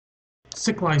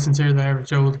Sick license here, the average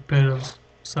Joe with competitive.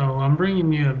 So I'm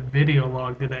bringing you a video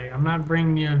log today. I'm not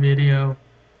bringing you a video.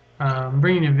 I'm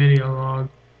bringing you a video log.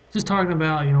 Just talking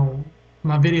about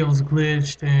my videos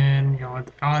glitched and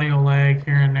audio lag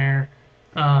here and there.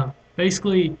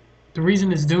 Basically, the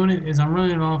reason it's doing it is I'm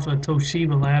running off a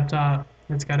Toshiba laptop.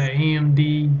 It's got an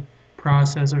AMD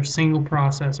processor, single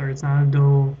processor. It's not a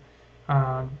dual.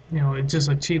 It's just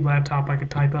a cheap laptop I could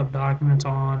type up documents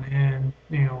on and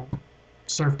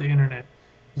surf the internet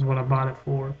is what I bought it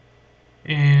for.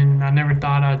 And I never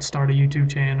thought I'd start a YouTube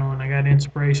channel, and I got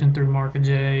inspiration through Mark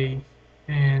J,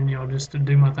 and just to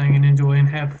do my thing and enjoy and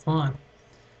have fun.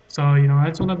 So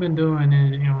that's what I've been doing,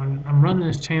 and and I'm running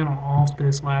this channel off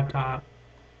this laptop,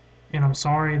 and I'm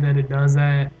sorry that it does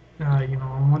that.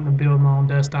 I'm wanting to build my own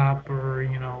desktop or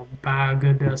buy a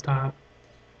good desktop.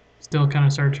 Still kind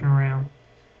of searching around,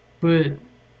 but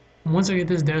once I get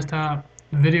this desktop,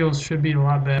 the videos should be a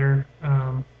lot better.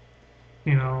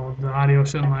 The audio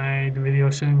shouldn't lag, the video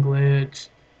shouldn't glitch,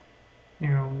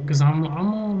 because I'm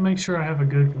gonna make sure I have a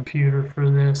good computer for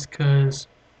this, because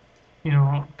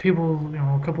people,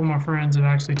 a couple of my friends have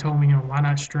actually told me, why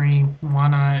not stream, why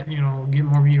not, get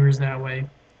more viewers that way,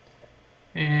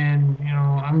 and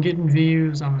I'm getting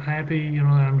views, I'm happy, that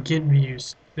I'm getting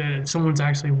views, that someone's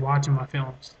actually watching my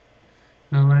films,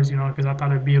 nonetheless, because I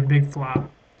thought it'd be a big flop,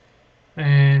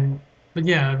 and but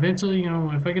yeah, eventually,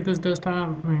 if I get this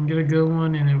desktop and get a good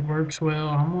one and it works well,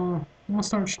 I'm gonna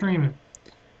start streaming,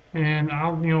 and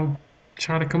I'll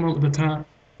try to come up with a time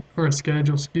or a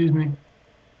schedule, excuse me,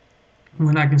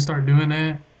 when I can start doing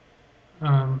that.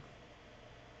 Um,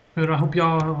 but I hope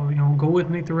y'all go with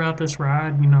me throughout this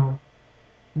ride.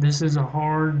 This is a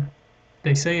hard.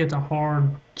 They say it's a hard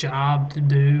job to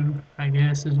do. I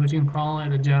guess is what you can call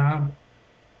it, a job.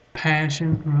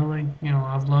 Passion, really.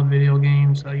 I've loved video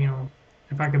games.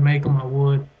 If I could make them, I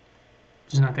would.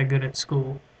 Just not that good at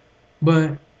school.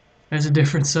 But that's a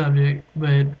different subject.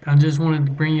 But I just wanted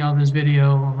to bring y'all this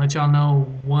video and let y'all know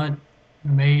what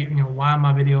made, why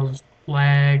my videos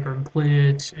lag or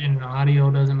glitch and the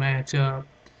audio doesn't match up.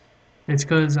 It's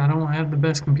because I don't have the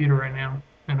best computer right now,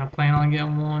 and I plan on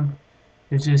getting one.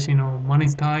 It's just,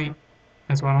 money's tight.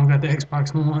 That's why I don't got the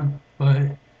Xbox One.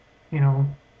 But, you know,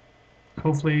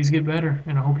 hopefully these get better,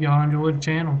 and I hope y'all enjoy the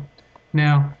channel.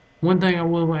 Now, one thing I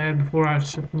will add before I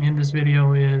end this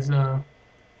video is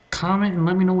comment and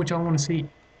let me know what y'all want to see.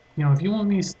 If you want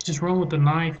me to just run with the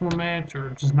knife format or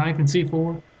just knife and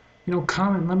C4,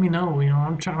 comment and let me know.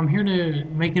 I'm here to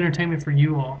make entertainment for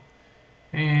you all.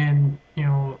 And,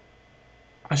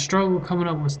 I struggle coming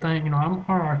up with things. I'm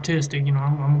more artistic.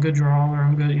 I'm a good drawer.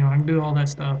 I'm good. I can do all that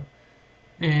stuff.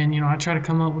 And, I try to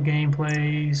come up with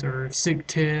gameplays or sick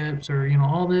tips or,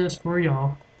 all this for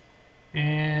y'all.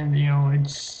 And,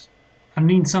 I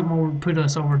need something over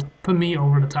put me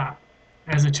over the top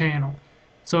as a channel.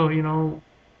 So,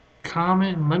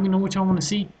 comment and let me know what y'all want to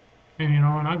see. And, and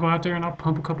I'll go out there and I'll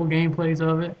pump a couple gameplays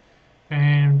of it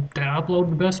and upload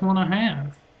the best one I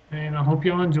have. And I hope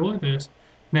y'all enjoy this.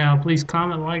 Now, please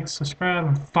comment, like, subscribe,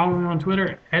 and follow me on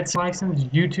Twitter @license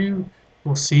YouTube.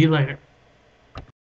 We'll see you later.